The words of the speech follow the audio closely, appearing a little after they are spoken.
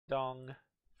Guangdong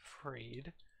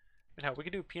freed. And how we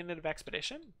could do punitive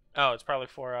expedition? Oh, it's probably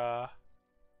for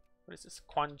what is this?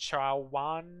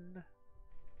 Quanchawan?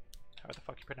 How the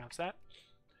fuck you pronounce that?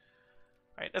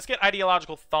 Alright, let's get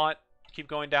ideological thought. Keep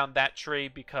going down that tree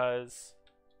because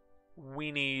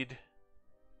we need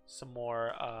some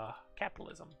more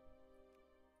capitalism.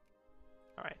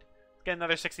 Alright. Let's get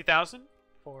another 60,000.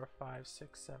 4, 5,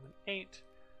 6, 7, 8.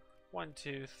 1,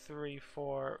 2, 3,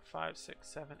 4, 5, 6,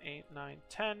 7, 8, 9,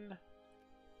 10.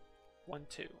 1,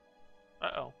 2.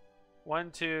 Uh-oh.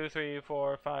 1, 2, 3,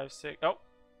 4, 5, 6. Oh.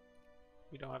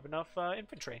 We don't have enough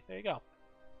infantry. There you go.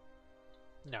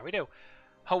 Now we do.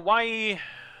 Hawaii.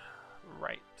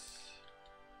 Right.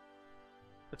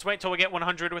 Let's wait till we get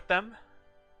 100 with them.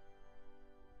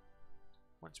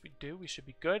 Once we do, we should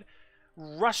be good.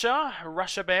 Russia.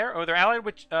 Russia Bear. Oh, they're allied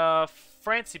with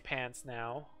Francipants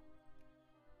now.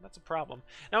 That's a problem.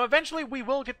 Now, eventually, we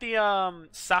will get the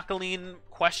Sakhalin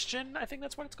question. I think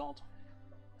that's what it's called.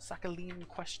 Sakhalin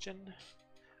question.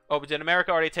 Oh, but did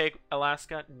America already take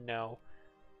Alaska? No.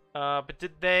 But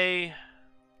did they...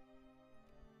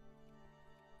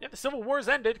 Yeah, the Civil War's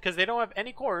ended because they don't have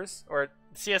any cores. Or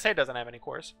CSA doesn't have any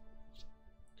cores.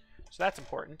 So that's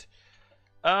important.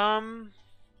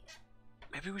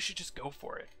 Maybe we should just go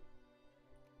for it.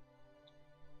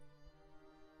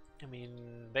 I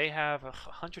mean, they have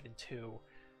 102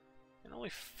 and only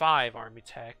 5 army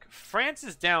tech. France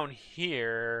is down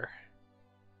here.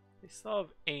 They still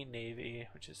have a navy,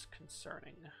 which is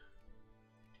concerning.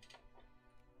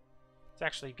 Let's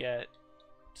actually get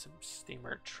some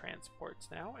steamer transports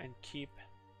now and keep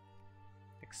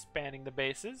expanding the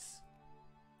bases.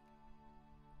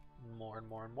 More and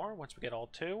more and more. Once we get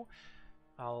all 2,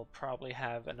 I'll probably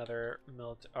have another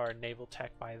naval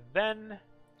tech by then.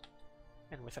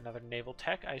 And with another naval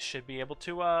tech, I should be able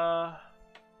to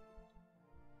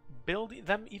build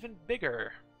them even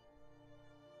bigger.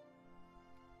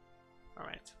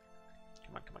 Alright.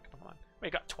 Come on, come on, come on, come on.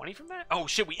 Wait, got 20 from that? Oh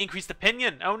shit, we increased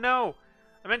opinion! Oh no!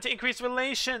 I meant to increase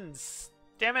relations!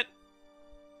 Damn it!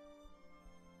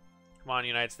 Come on,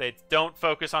 United States. Don't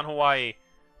focus on Hawaii.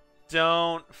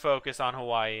 Don't focus on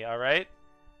Hawaii, alright?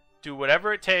 Do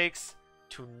whatever it takes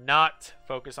to not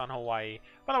focus on Hawaii.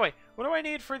 By the way, what do I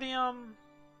need for the,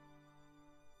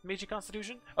 Meiji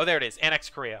Constitution? Oh, there it is. Annex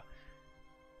Korea.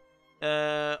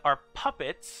 Our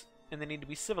puppets, and they need to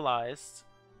be civilized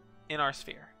in our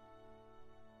sphere.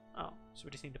 Oh, so we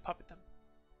just need to puppet them.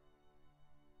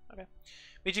 Okay.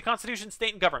 Meiji Constitution,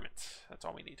 state and government. That's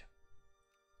all we need.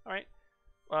 Alright.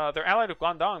 They're allied with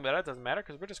Guangdong, but that doesn't matter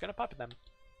because we're just going to puppet them.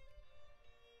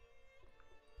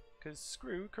 Because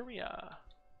screw Korea.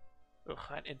 Ugh,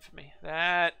 that infamy.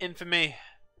 That infamy.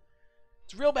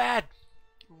 It's real bad.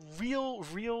 Real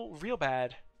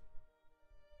bad.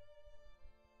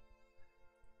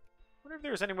 I wonder if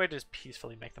there's any way to just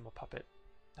peacefully make them a puppet.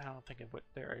 I don't think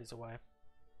there is a way.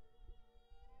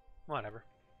 Whatever.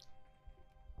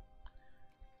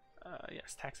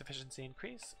 Yes, tax efficiency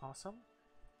increase. Awesome.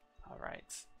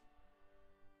 Alright.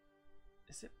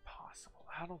 Is it possible?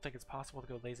 I don't think it's possible to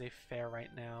go laissez-faire right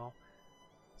now.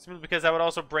 Simply because that would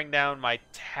also bring down my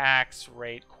tax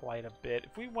rate quite a bit.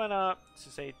 If we went up to,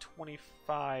 say, 25%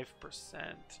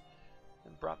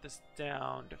 and brought this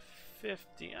down to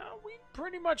 50, we'd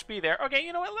pretty much be there. Okay,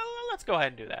 you know what? Let's go ahead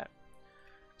and do that.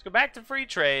 Let's go back to free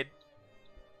trade.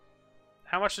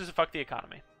 How much does it fuck the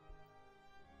economy?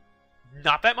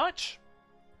 Not that much.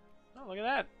 Oh, look at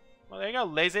that. Well, there you go.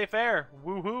 Laissez-faire.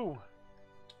 Woohoo.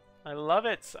 I love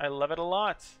it. I love it a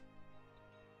lot.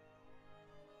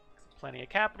 Plenty of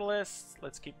capitalists.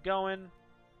 Let's keep going.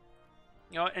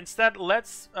 You know, instead,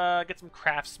 let's get some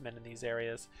craftsmen in these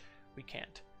areas. We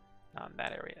can't. Not in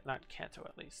that area. Not in Kanto,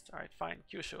 at least. All right, fine.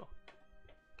 Kyushu.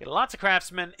 Get lots of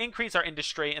craftsmen. Increase our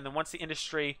industry. And then once the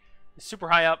industry is super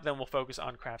high up, then we'll focus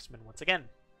on craftsmen once again.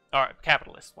 All right,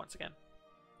 capitalists once again.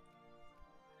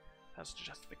 That's the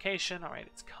justification. All right,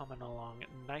 it's coming along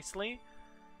nicely.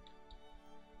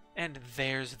 And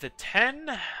there's the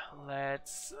 10.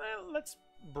 Let's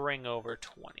bring over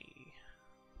 20.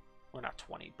 Well, not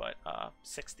 20, but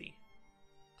 60.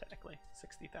 Technically,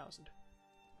 60,000.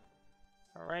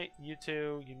 All right, you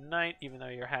two unite, even though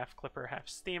you're half clipper, half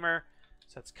steamer.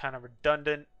 So that's kind of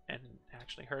redundant and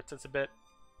actually hurts us a bit.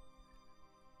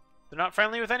 They're not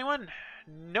friendly with anyone?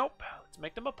 Nope. Let's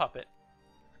make them a puppet.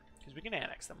 Because we can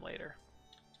annex them later.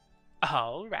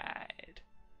 All right.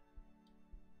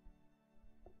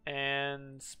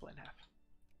 And split in half.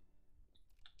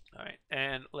 All right,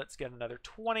 and let's get another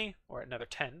 20, or another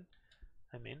 10,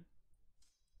 I mean.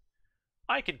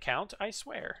 I can count, I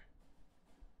swear.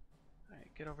 All right,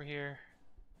 get over here.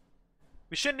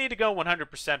 We shouldn't need to go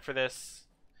 100% for this.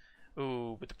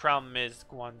 Ooh, but the problem is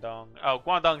Guangdong. Oh,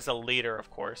 Guangdong's a leader, of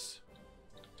course.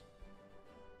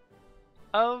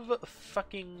 Of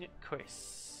fucking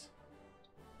course.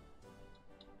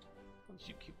 Once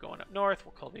you keep going up north,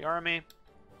 we'll call the army.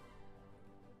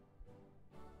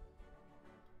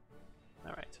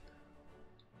 Alright.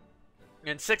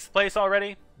 In 6th place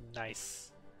already?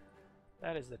 Nice.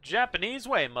 That is the Japanese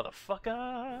way,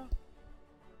 motherfucker.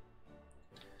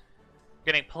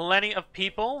 Getting plenty of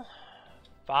people.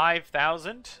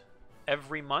 5,000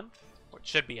 every month. Or it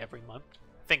should be every month.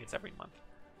 I think it's every month.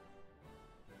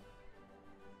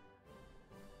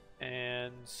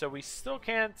 And so we still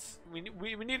can't...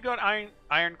 We need to go on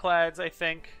ironclads, I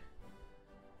think.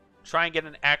 Try and get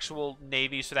an actual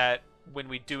navy so that when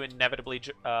we do inevitably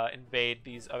invade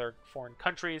these other foreign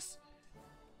countries,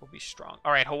 we'll be strong.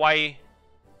 Alright, Hawaii.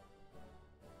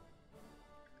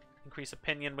 Increase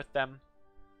opinion with them.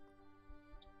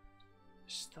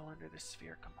 Still under the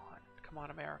sphere. Come on. Come on,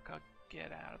 America.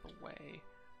 Get out of the way.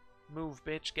 Move,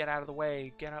 bitch. Get out of the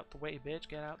way. Get out the way, bitch.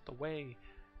 Get out the way.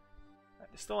 They're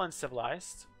still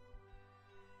uncivilized.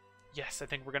 Yes, I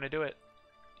think we're going to do it.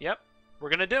 Yep. We're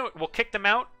going to do it. We'll kick them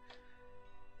out.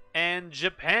 And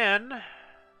Japan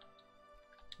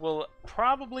will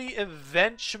probably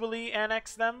eventually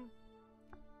annex them.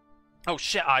 Oh,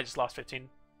 shit. I just lost 15.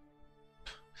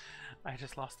 I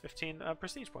just lost 15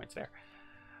 prestige points there.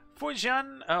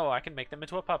 Fujian. Oh, I can make them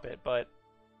into a puppet, but...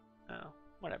 Oh,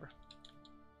 whatever.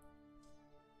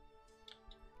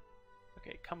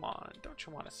 Okay, come on. Don't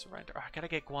you want to surrender? Oh, I gotta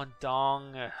get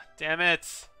Guangdong. Damn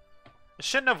it. I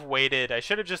shouldn't have waited. I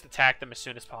should have just attacked them as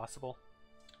soon as possible.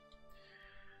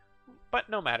 But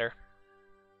no matter.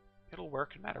 It'll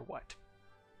work no matter what.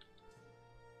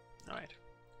 Alright.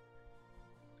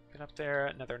 Get up there.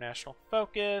 Another national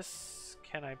focus.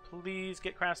 Can I please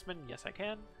get craftsmen? Yes, I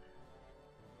can.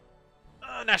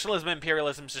 Nationalism and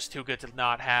imperialism is just too good to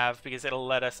not have because it'll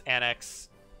let us annex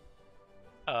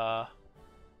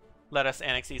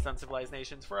these uncivilized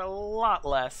nations for a lot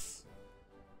less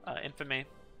infamy.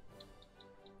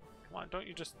 Come on, don't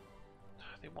you just...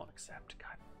 They won't accept.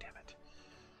 God damn it.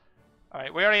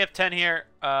 Alright, we already have 10 here.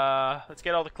 Let's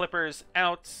get all the clippers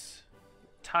out.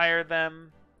 Tire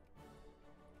them.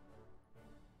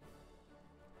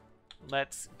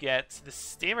 Let's get the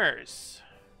steamers.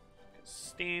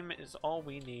 Steam is all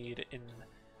we need in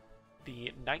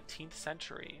the 19th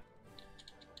century.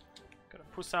 Go to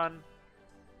Busan.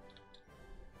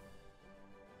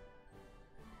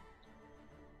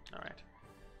 Alright.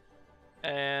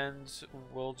 And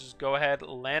we'll just go ahead,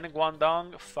 land in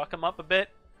Guangdong, fuck them up a bit,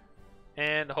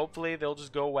 and hopefully they'll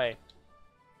just go away.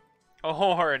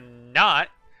 Or not.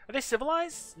 Are they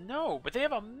civilized? No, but they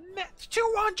have a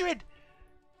 200!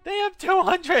 They have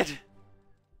 200!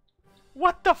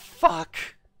 What the fuck?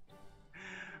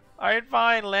 Alright,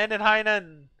 fine. Land in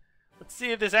Hainan. Let's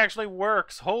see if this actually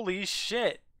works. Holy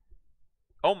shit.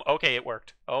 Oh, okay, it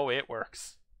worked. Oh, it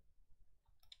works.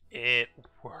 It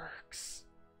works.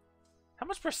 How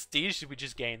much prestige did we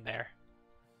just gain there?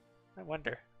 I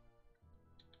wonder.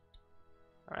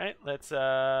 Alright, let's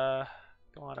go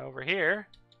on over here.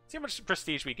 See how much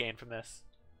prestige we gain from this.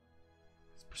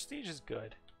 This prestige is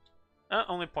good.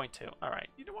 Only 0.2. Alright.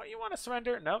 You want to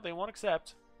surrender? No, they won't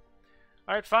accept.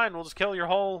 Alright, fine. We'll just kill your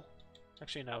whole...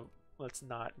 Actually, no. Let's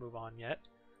not move on yet.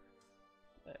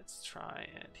 Let's try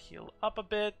and heal up a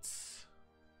bit.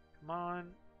 Come on.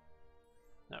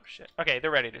 No, shit. Okay,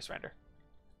 they're ready to surrender.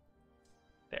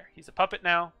 There. He's a puppet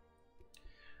now.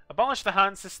 Abolish the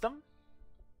Han system.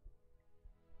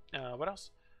 What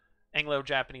else?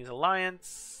 Anglo-Japanese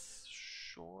alliance.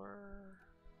 Sure.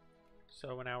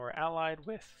 So now we're allied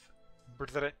with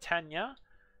Britannia.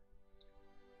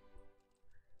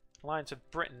 Alliance with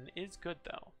Britain is good,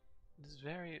 though. It's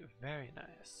very, very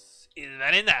nice.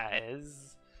 Very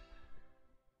nice.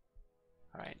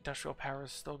 Alright, industrial power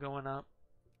is still going up.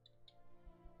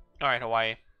 Alright,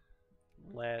 Hawaii.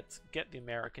 Let's get the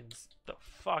Americans the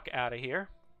fuck out of here.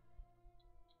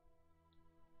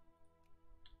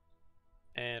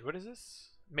 And what is this?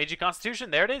 Meiji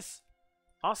Constitution. There it is.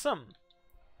 Awesome.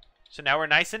 So now we're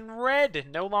nice and red.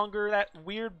 No longer that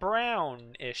weird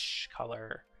brown-ish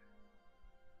color.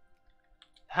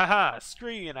 Haha,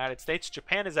 screw you, United States.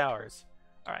 Japan is ours.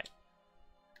 Alright.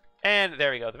 And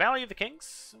there we go. The Valley of the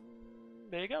Kings.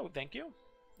 There you go. Thank you.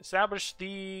 Establish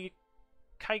the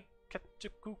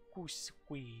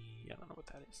Kaikachukusui. I don't know what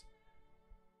that is.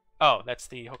 Oh, that's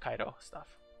the Hokkaido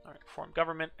stuff. Alright, form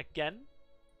government again.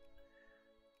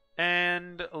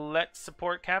 And let's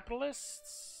support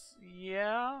capitalists.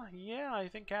 Yeah, I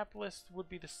think capitalists would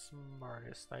be the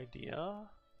smartest idea.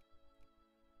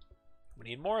 We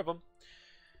need more of them.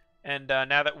 And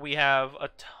now that we have a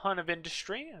ton of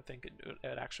industry, I think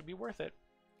it'd actually be worth it.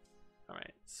 All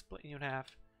right, split you in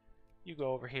half. You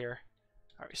go over here.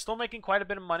 All right, still making quite a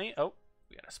bit of money. Oh,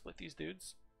 we gotta split these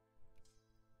dudes.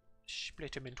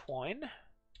 Split them in twine.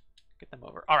 Get them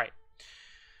over. All right.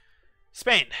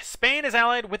 Spain. Spain is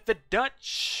allied with the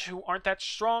Dutch, who aren't that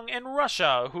strong, and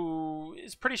Russia, who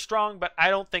is pretty strong, but I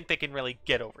don't think they can really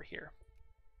get over here.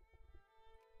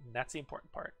 And that's the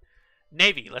important part.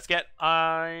 Navy. Let's get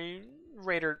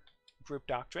Raider Group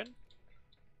Doctrine.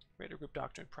 Raider Group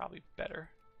Doctrine probably better,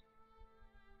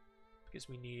 because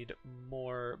we need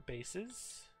more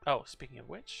bases. Oh, speaking of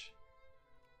which,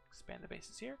 expand the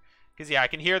bases here. Because, yeah, I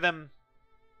can hear them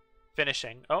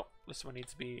finishing. Oh, this one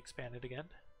needs to be expanded again.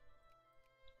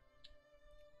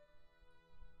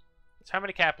 So how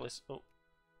many capitalists? Oh,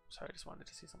 sorry, I just wanted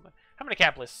to see something. How many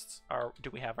capitalists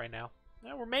do we have right now?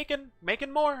 Well, we're making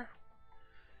more.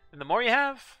 And the more you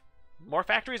have, more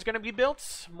factories are going to be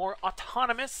built, more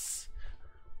autonomous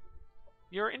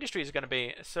your industry is going to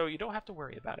be. So you don't have to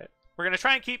worry about it. We're going to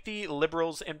try and keep the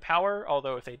liberals in power,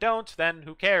 although if they don't, then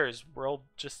who cares? We'll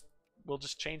just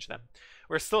change them.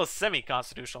 We're still a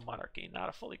semi-constitutional monarchy, not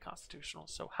a fully constitutional,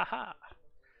 so haha.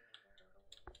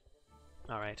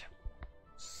 Alright.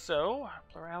 So,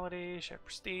 plurality, shared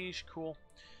prestige, cool.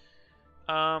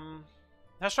 How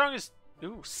strong is...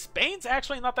 Ooh, Spain's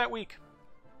actually not that weak.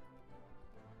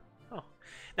 Oh.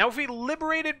 Now, if we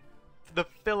liberated the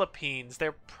Philippines,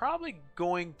 they're probably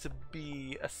going to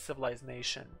be a civilized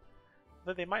nation.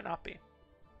 Though they might not be.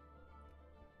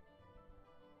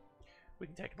 We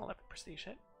can take an 11 prestige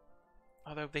hit.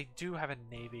 Although they do have a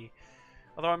navy.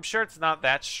 Although I'm sure it's not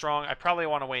that strong. I probably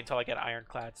want to wait until I get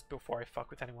ironclads before I fuck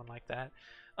with anyone like that.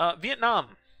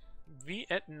 Vietnam.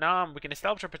 Vietnam. We can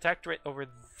establish a protectorate over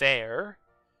there.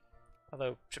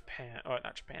 Although Japan... Oh,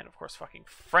 not Japan. Of course, fucking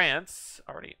France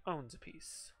already owns a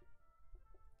piece.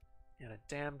 And a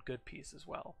damn good piece as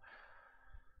well.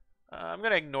 I'm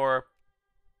going to ignore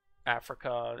Africa.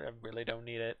 I really don't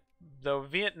need it. Though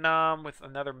Vietnam with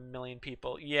another 1 million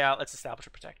people. Yeah, let's establish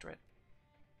a protectorate.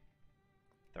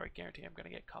 Though I guarantee I'm going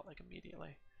to get caught like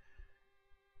immediately.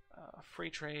 Free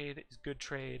trade is good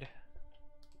trade.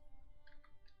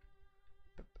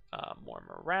 More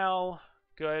morale.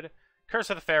 Good. Curse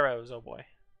of the Pharaohs. Oh boy.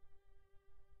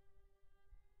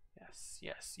 Yes,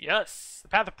 yes, yes. The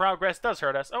path of progress does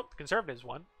hurt us. Oh, the conservatives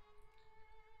won.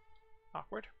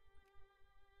 Awkward.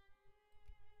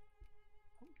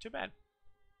 Too bad.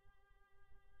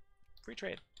 Free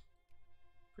trade.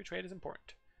 Free trade is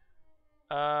important.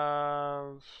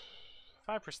 5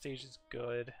 prestige is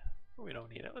good. But we don't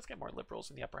need it. Let's get more liberals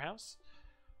in the upper house.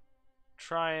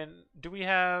 Try and... Do we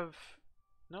have...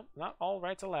 Nope, not all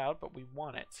rights allowed, but we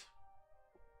want it.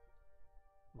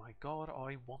 My god,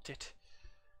 I want it.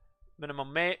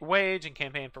 Minimum wage and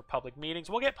campaign for public meetings.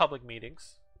 We'll get public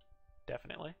meetings.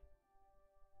 Definitely.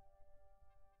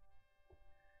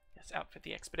 Yes, outfit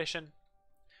the expedition.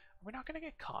 We're not going to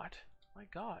get caught. My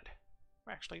god.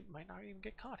 We actually might not even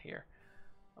get caught here.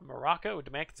 Morocco.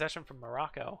 Demand concession from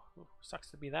Morocco. Ooh, sucks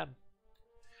to be them.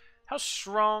 How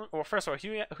strong... Well, first of all,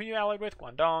 who you allied with?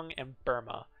 Guangdong and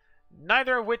Burma.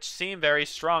 Neither of which seem very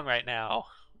strong right now.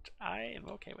 Which I am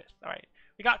okay with. Alright.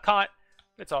 We got caught.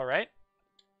 But it's alright.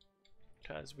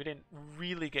 Because we didn't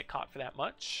really get caught for that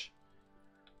much.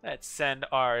 Let's send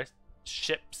our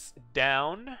ships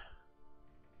down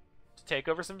to take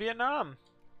over some Vietnam.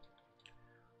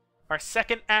 Our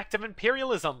second act of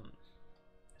imperialism.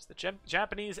 As the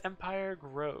Japanese empire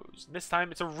grows. And this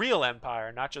time it's a real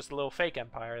empire, not just a little fake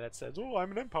empire that says, oh,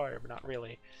 I'm an empire, but not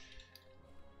really.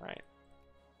 Alright.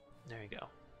 There you go.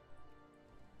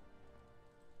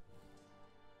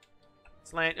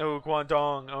 It's land. Oh,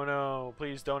 Guangdong. Oh no.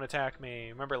 Please don't attack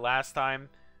me. Remember last time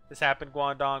this happened,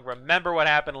 Guangdong? Remember what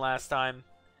happened last time?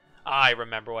 I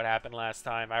remember what happened last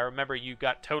time. I remember you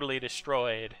got totally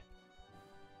destroyed.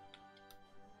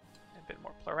 A bit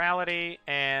more plurality,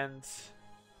 and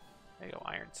there you go,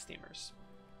 iron steamers.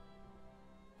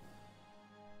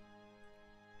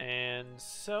 And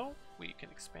so we can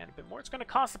expand a bit more. It's going to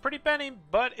cost a pretty penny,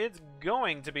 but it's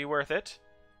going to be worth it.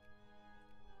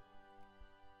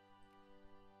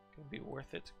 Going to be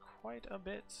worth it quite a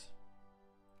bit.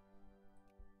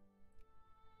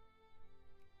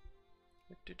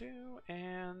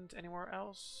 And anywhere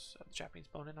else? The Japanese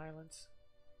Bonin Islands.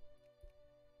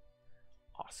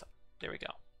 Awesome. There we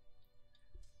go.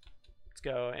 Let's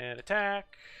go and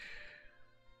attack.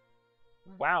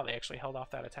 Wow, they actually held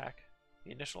off that attack.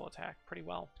 The initial attack pretty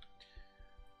well.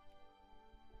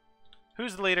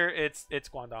 Who's the leader? It's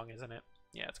Guangdong, isn't it?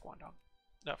 Yeah, it's Guangdong.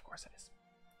 No, of course it is.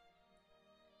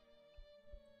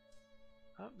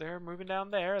 Oh, they're moving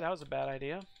down there. That was a bad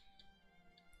idea.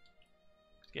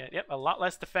 Get, yep, a lot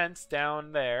less defense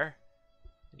down there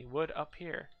than you would up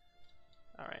here.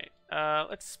 Alright,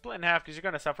 let's split in half because you're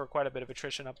going to suffer quite a bit of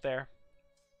attrition up there.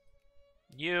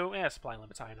 You, supply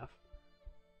limit's high enough.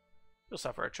 You'll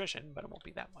suffer attrition, but it won't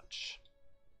be that much.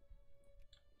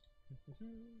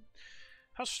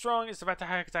 How strong is the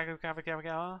attack?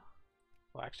 Well,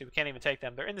 actually, we can't even take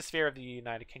them. They're in the sphere of the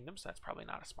United Kingdom, so that's probably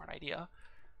not a smart idea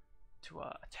to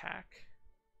attack.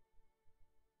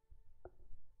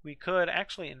 We could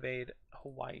actually invade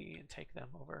Hawaii and take them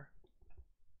over.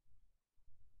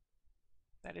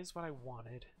 That is what I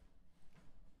wanted.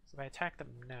 So if I attack them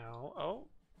now... Oh,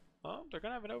 they're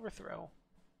going to have an overthrow.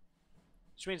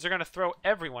 Which means they're going to throw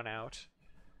everyone out.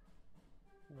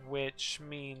 Which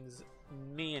means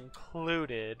me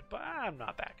included, but I'm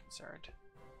not that concerned.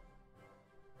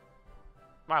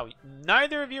 Wow,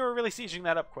 neither of you are really sieging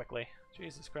that up quickly.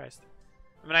 Jesus Christ.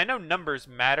 I mean, I know numbers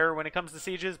matter when it comes to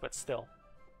sieges, but still.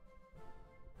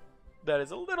 That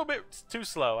is a little bit too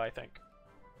slow, I think.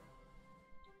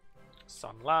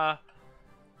 Son La.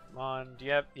 Come on, do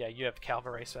you have... Yeah, you have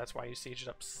cavalry, so that's why you sieged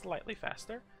up slightly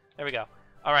faster. There we go.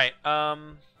 Alright,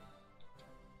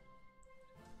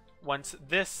 once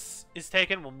this is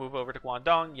taken, we'll move over to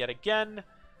Guangdong yet again.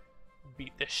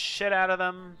 Beat the shit out of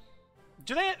them.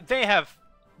 Do they have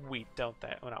wheat, don't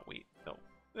they? Oh, not wheat. No,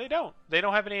 they don't. They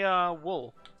don't have any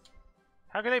wool.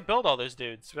 How can they build all those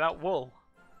dudes without wool?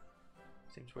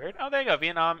 Seems weird. Oh, there you go.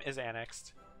 Vietnam is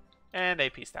annexed. And they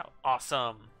peaced out.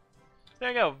 Awesome. There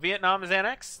you go. Vietnam is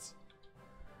annexed.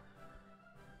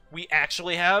 We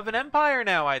actually have an empire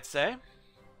now, I'd say.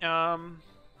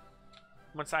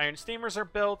 Once iron steamers are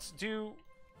built, do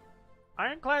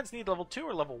ironclads need level 2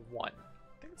 or level 1?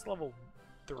 I think it's level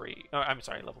 3. Oh, I'm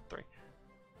sorry, level 3.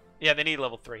 Yeah, they need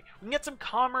level 3. We can get some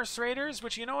commerce raiders,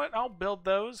 which, you know what? I'll build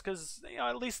those because, you know,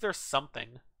 at least there's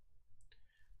something.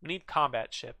 We need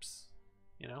combat ships,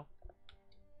 you know?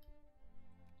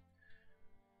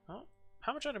 Oh,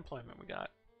 how much unemployment we got?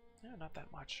 Yeah, not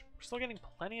that much. We're still getting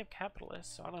plenty of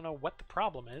capitalists, so I don't know what the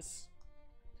problem is.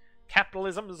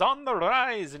 Capitalism is on the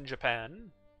rise in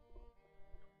Japan.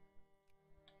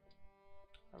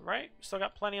 Alright, still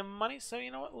got plenty of money, so you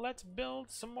know what? Let's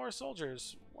build some more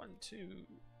soldiers. 1, 2...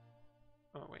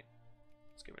 Oh, wait.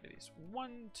 Let's get rid of these.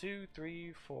 1, 2,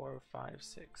 3, 4, 5,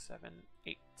 6, 7,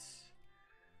 8.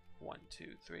 1, 2,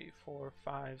 3, 4,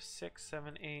 5, 6,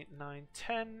 7, 8, 9,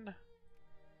 10.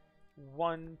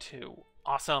 1, 2.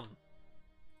 Awesome.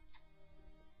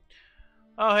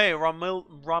 Oh, hey,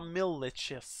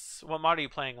 Romilicious. What mod are you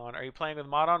playing on? Are you playing with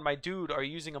mod on? My dude, are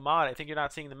you using a mod? I think you're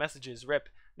not seeing the messages. Rip.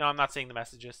 No, I'm not seeing the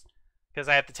messages. Because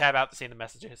I have to tab out to see the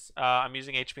messages. I'm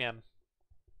using HPM.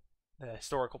 The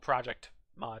Historical Project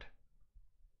mod.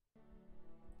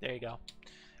 There you go.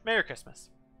 Merry Christmas.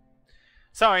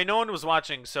 Sorry, no one was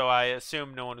watching, so I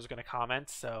assumed no one was going to comment,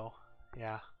 so,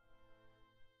 yeah.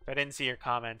 If I didn't see your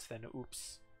comments, then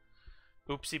oops.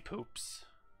 Oopsie poops.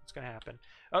 What's going to happen?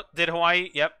 Oh, did Hawaii?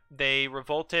 Yep, they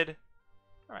revolted.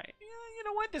 Alright, you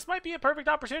know what? This might be a perfect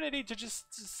opportunity to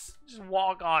just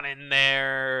walk on in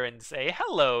there and say,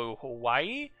 hello,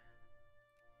 Hawaii.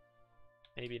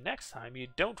 Maybe next time you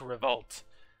don't revolt.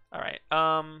 Alright,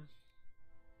 let's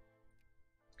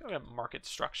go to market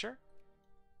structure.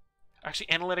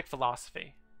 Actually, analytic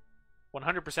philosophy.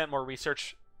 100% more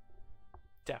research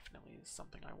definitely is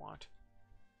something I want.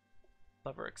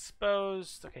 Lever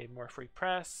exposed. Okay, more free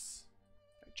press.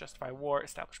 Justify war.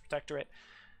 Establish protectorate.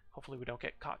 Hopefully we don't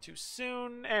get caught too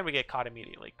soon. And we get caught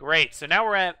immediately. Great. So now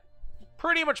we're at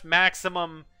pretty much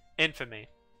maximum infamy.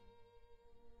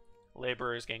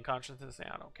 Laborers gain consciences.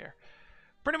 Yeah, I don't care.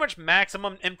 Pretty much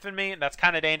maximum infamy. And that's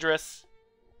kind of dangerous.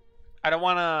 I don't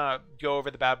want to go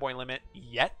over the bad boy limit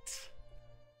yet.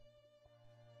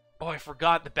 Oh, I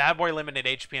forgot. The bad boy limit at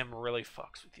HPM really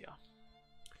fucks with you.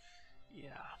 Yeah.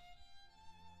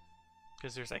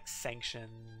 Because there's like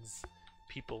sanctions.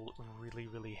 People really,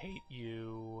 really hate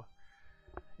you.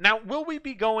 Now, will we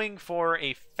be going for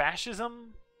a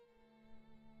fascism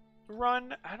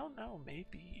run? I don't know.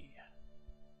 Maybe.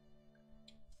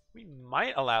 We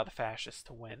might allow the fascists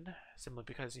to win. Simply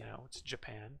because, you know, it's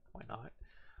Japan. Why not?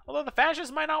 Although the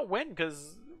fascists might not win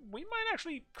because we might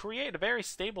actually create a very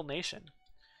stable nation.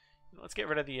 Let's get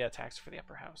rid of the tax for the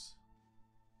upper house.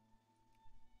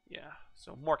 Yeah,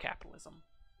 so more capitalism.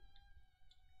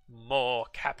 More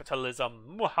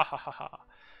capitalism.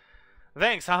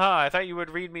 Thanks, haha. I thought you would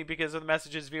read me because of the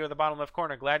messages view at the bottom left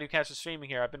corner. Glad you catch the streaming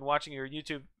here. I've been watching your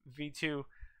YouTube V2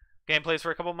 gameplays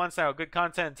for a couple months now. Good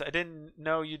content. I didn't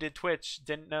know you did Twitch.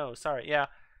 Didn't know. Sorry. Yeah.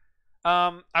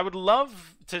 I would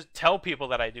love to tell people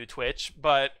that I do Twitch,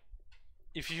 but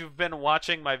if you've been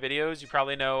watching my videos, you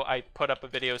probably know I put up a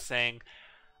video saying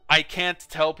I can't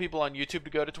tell people on YouTube to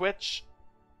go to Twitch.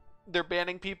 They're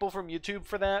banning people from YouTube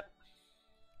for that.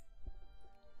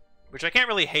 Which I can't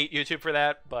really hate YouTube for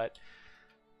that, but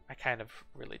I kind of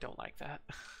really don't like that.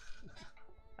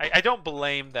 I don't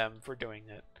blame them for doing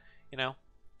it, you know?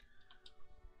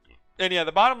 And yeah,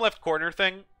 the bottom left corner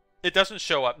thing, it doesn't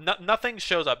show up. Nothing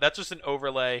shows up. That's just an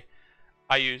overlay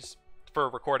I use for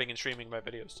recording and streaming my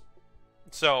videos.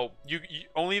 So you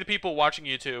only the people watching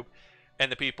YouTube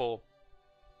and the people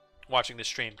watching the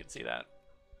stream can see that.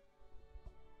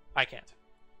 I can't.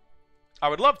 I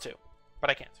would love to, but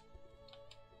I can't.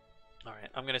 All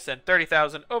right, I'm going to send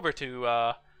 30,000 over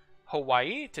to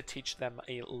Hawaii to teach them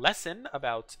a lesson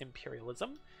about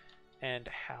imperialism and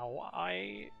how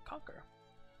I conquer.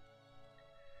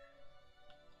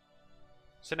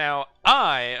 So now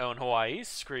I own Hawaii.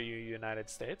 Screw you, United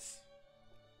States.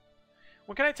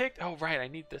 What can I take? Oh, right, I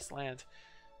need this land.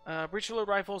 Breach load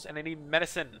rifles, and I need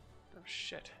medicine. Oh,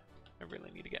 shit. I really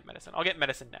need to get medicine. I'll get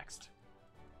medicine next.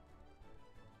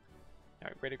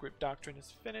 Alright, Greater Group Doctrine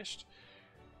is finished.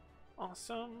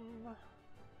 Awesome.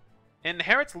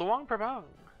 Inherits Luang Prabang.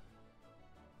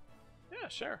 Yeah,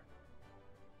 sure.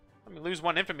 I mean, lose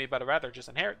one infamy, but I'd rather just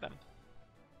inherit them.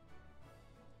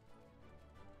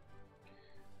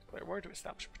 Declare war to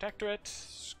establish a protectorate.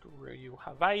 Screw you,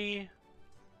 Hawaii.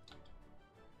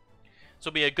 This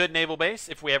will be a good naval base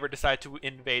if we ever decide to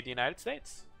invade the United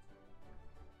States.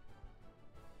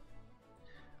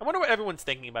 I wonder what everyone's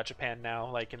thinking about Japan now,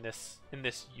 like in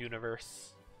this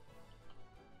universe.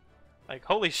 Like,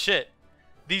 holy shit.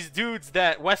 These dudes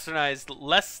that westernized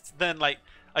less than like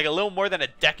a little more than a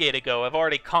decade ago have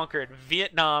already conquered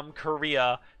Vietnam,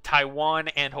 Korea, Taiwan,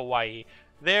 and Hawaii.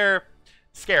 They're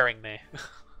scaring me.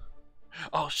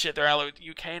 Oh shit, they're allied with the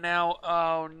UK now.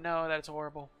 Oh no, that's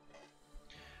horrible.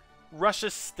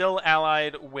 Russia's still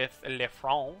allied with Le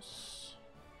France,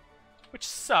 which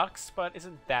sucks, but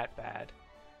isn't that bad.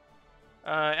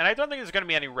 And I don't think there's going to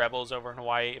be any rebels over in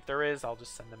Hawaii. If there is, I'll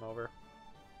just send them over.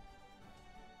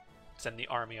 Send the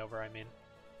army over, I mean.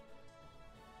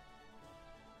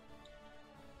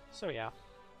 So, yeah.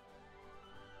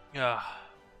 Ugh.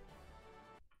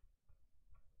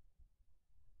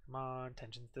 Come on,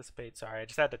 tensions dissipate. Sorry, I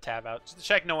just had to tab out just to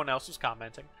check no one else was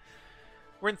commenting.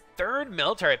 We're in 3rd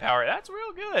military power. That's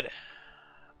real good.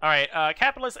 Alright,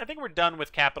 capitalists. I think we're done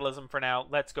with capitalism for now.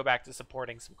 Let's go back to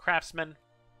supporting some craftsmen.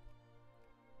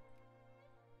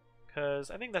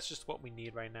 Because I think that's just what we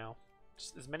need right now.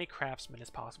 Just as many craftsmen as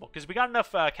possible. Because we got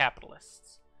enough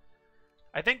capitalists.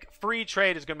 I think free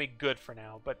trade is going to be good for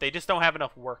now. But they just don't have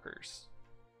enough workers.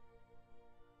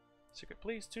 Secret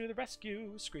police to the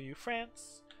rescue. Screw you,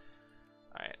 France.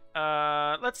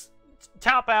 Alright. Let's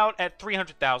top out at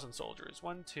 300,000 soldiers.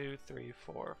 1, 2, 3,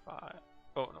 4, 5.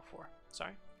 Oh, no, 4.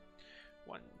 Sorry.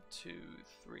 1, 2,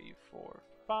 3, 4,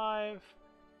 5.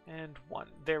 And 1.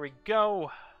 There we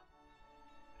go.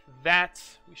 That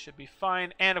we should be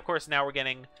fine. And of course now we're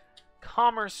getting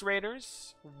commerce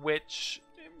raiders, which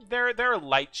they're a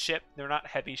light ship. They're not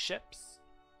heavy ships.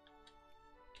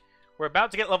 We're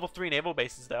about to get level 3 naval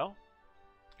bases though.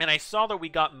 And I saw that we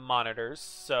got monitors.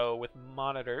 So with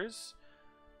monitors,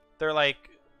 they're like,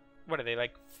 what are they,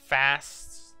 like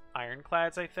fast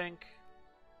ironclads, I think.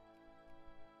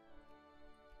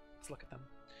 Let's look at them.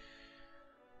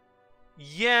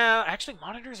 Yeah, actually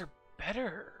monitors are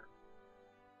better.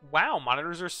 Wow,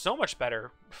 monitors are so much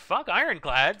better. Fuck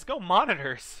ironclads, go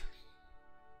monitors.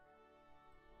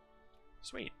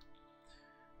 Sweet.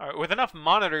 Alright, with enough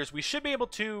monitors, we should be able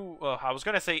to, I was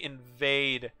going to say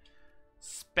invade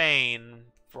Spain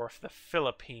for the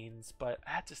Philippines, but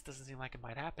that just doesn't seem like it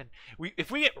might happen. If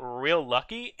we get real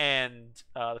lucky and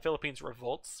the Philippines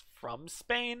revolts from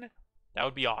Spain, that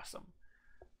would be awesome.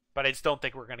 But I just don't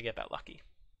think we're going to get that lucky.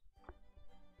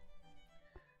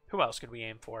 Who else could we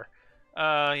aim for?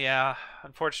 Yeah,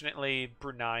 unfortunately,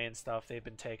 Brunei and stuff, they've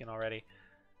been taken already.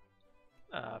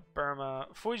 Burma.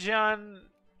 Fujian,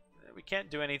 we can't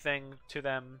do anything to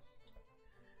them.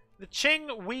 The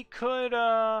Qing, we could,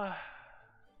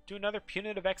 do another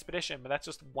punitive expedition, but that's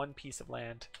just one piece of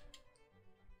land.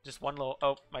 Just one little...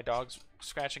 Oh, my dog's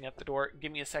scratching at the door.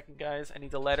 Give me a second, guys. I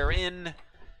need to let her in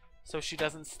so she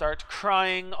doesn't start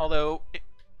crying, although...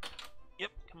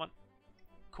 Yep, come on.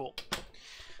 Cool.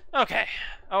 Okay.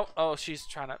 Oh, she's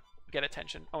trying to get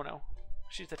attention. Oh, no.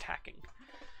 She's attacking.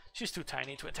 She's too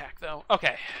tiny to attack, though.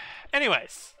 Okay.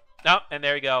 Anyways. Oh, and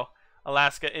there you go.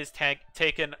 Alaska is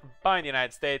taken by the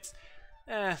United States.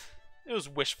 It was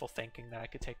wishful thinking that I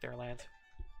could take their land.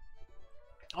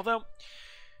 Although,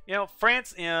 you know,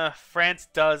 France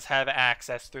does have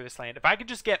access through this land. If I could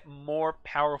just get more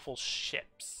powerful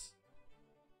ships.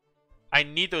 I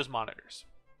need those monitors.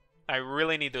 I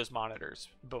really need those monitors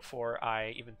before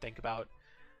I even think about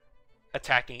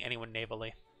attacking anyone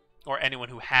navally. Or anyone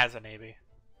who has a navy.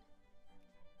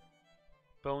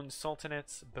 Bone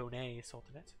Sultanates. Bone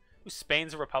Sultanate. Ooh,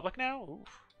 Spain's a republic now?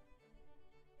 Oof.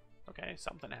 Okay,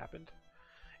 something happened.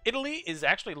 Italy is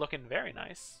actually looking very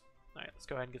nice. Alright, let's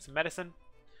go ahead and get some medicine.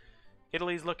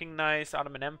 Italy's looking nice.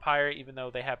 Ottoman Empire, even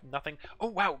though they have nothing. Oh,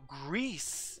 wow,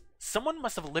 Greece! Someone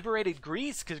must have liberated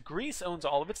Greece, because Greece owns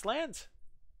all of its lands.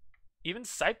 Even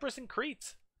Cyprus and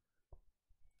Crete.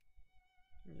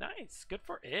 Nice. Good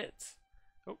for it.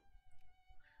 Oh.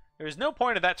 There's no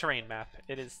point of that terrain map.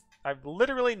 It is... I've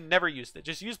literally never used it.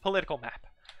 Just use political map.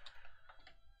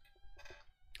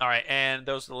 Alright, and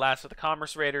those are the last of the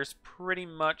Commerce Raiders. Pretty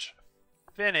much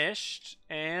finished.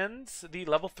 And the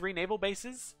level 3 naval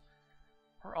bases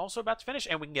are also about to finish.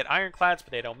 And we can get ironclads, but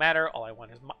they don't matter. All I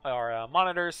want is our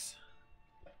monitors.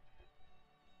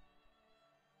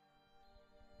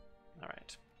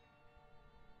 Alright.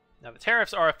 Now the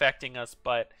tariffs are affecting us,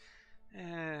 but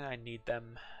I need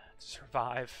them to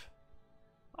survive.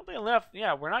 Probably enough.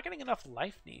 Yeah, we're not getting enough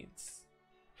life needs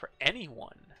for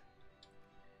anyone.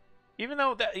 Even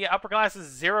though the upper class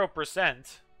is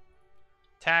 0%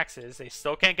 taxes, they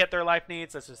still can't get their life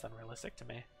needs. That's just unrealistic to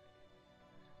me.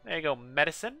 There you go,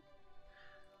 medicine.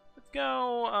 Let's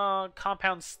go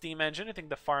compound steam engine. I think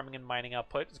the farming and mining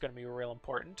output is going to be real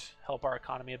important. Help our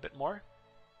economy a bit more.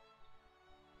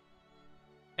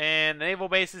 And the naval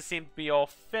bases seem to be all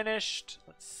finished.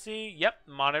 Let's see. Yep,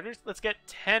 monitors. Let's get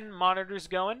 10 monitors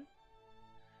going.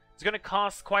 It's going to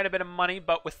cost quite a bit of money,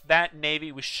 but with that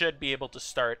navy, we should be able to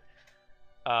start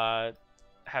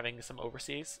having some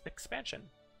overseas expansion.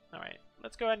 All right,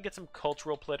 let's go ahead and get some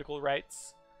cultural political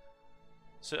rights.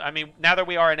 So, I mean, now that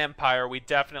we are an empire, we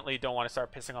definitely don't want to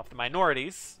start pissing off the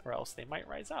minorities, or else they might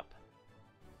rise up.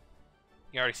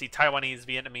 You already see Taiwanese,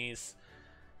 Vietnamese,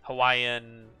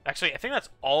 Hawaiian. Actually, I think that's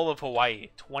all of Hawaii.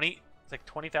 It's like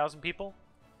 20,000 people.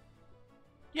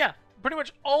 Yeah, pretty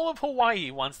much all of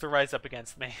Hawaii wants to rise up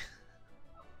against me.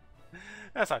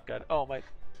 That's not good. Oh,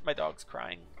 my dog's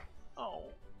crying. Oh,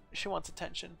 she wants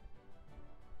attention.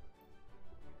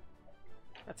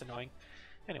 That's annoying.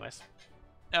 Anyways.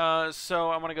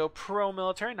 So I'm going to go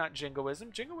pro-military, not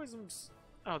jingoism. Jingoism's...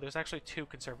 Oh, there's actually 2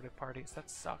 conservative parties. That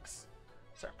sucks.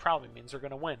 So that probably means they're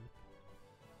going to win.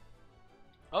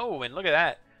 Oh, and look at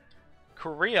that.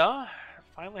 Korea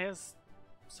finally has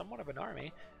somewhat of an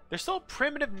army. They're still a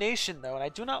primitive nation, though, and I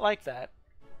do not like that.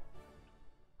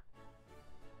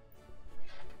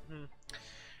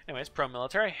 Anyways,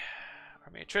 pro-military.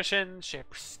 Army attrition. Share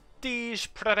prestige.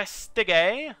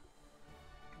 Prestige.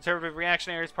 Conservative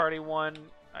Reactionaries Party won.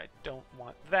 I don't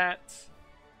want that.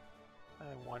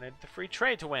 I wanted the free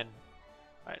trade to win.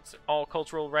 Alright, so all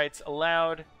cultural rights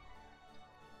allowed.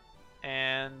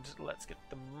 And let's get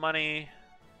the money.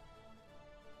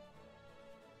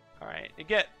 Alright,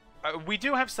 we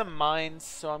do have some mines,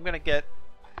 so I'm going to get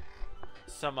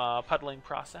some puddling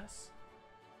process.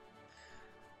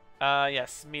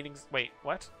 Yes, meetings. Wait,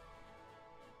 what?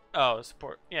 Oh,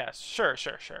 support. Yes, sure.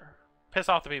 Piss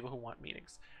off the people who want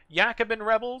meetings. Jacobin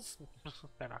rebels?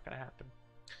 They're not going to happen.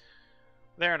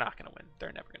 They're not going to win.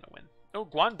 They're never going to win. Oh,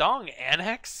 Guangdong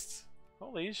annexed?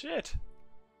 Holy shit.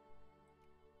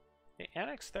 They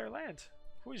annexed their land.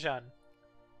 Fujian.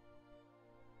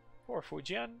 Poor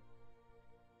Fujian.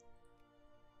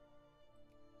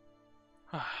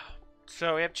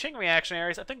 So we have Qing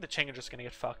reactionaries. I think the Qing are just going to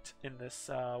get fucked in this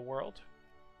world.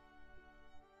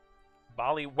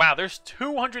 Bali. Wow, there's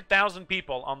 200,000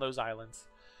 people on those islands.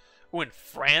 Ooh, and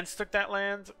France took that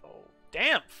land? Oh,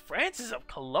 damn. France is a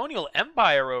colonial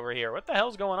empire over here. What the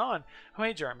hell's going on? Oh,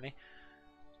 hey, Germany.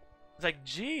 It's like,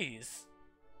 geez.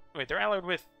 Wait, they're allied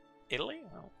with Italy?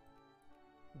 Oh,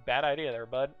 bad idea there,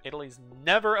 bud. Italy's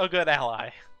never a good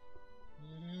ally.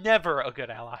 Never a good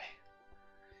ally.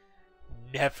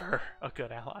 Never a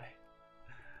good ally.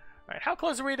 Alright, how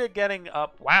close are we to getting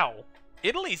up? Wow.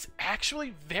 Italy's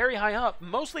actually very high up.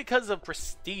 Mostly because of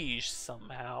prestige,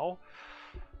 somehow.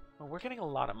 Oh, we're getting a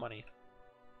lot of money.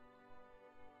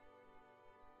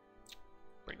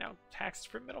 Bring down taxes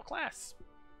for middle class.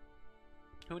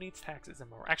 Who needs taxes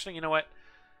anymore? Actually, you know what?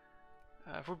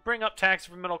 If we bring up taxes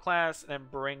for middle class and then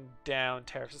bring down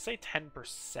tariffs, let's say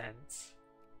 10%.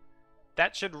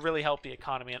 That should really help the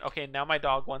economy. And okay, now my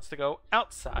dog wants to go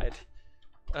outside.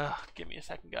 Ugh, give me a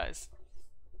second, guys.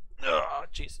 Ugh,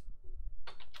 jeez.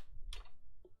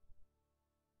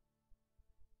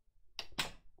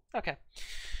 Okay.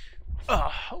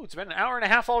 Oh, it's been an hour and a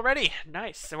half already.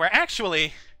 Nice. And we're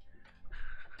actually...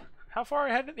 How far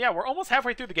ahead? Yeah, we're almost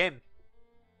halfway through the game.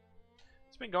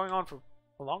 It's been going on for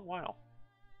a long while.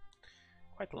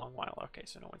 quite a long while. Okay,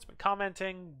 so no one's been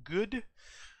commenting. Good.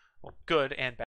 Well, good and bad.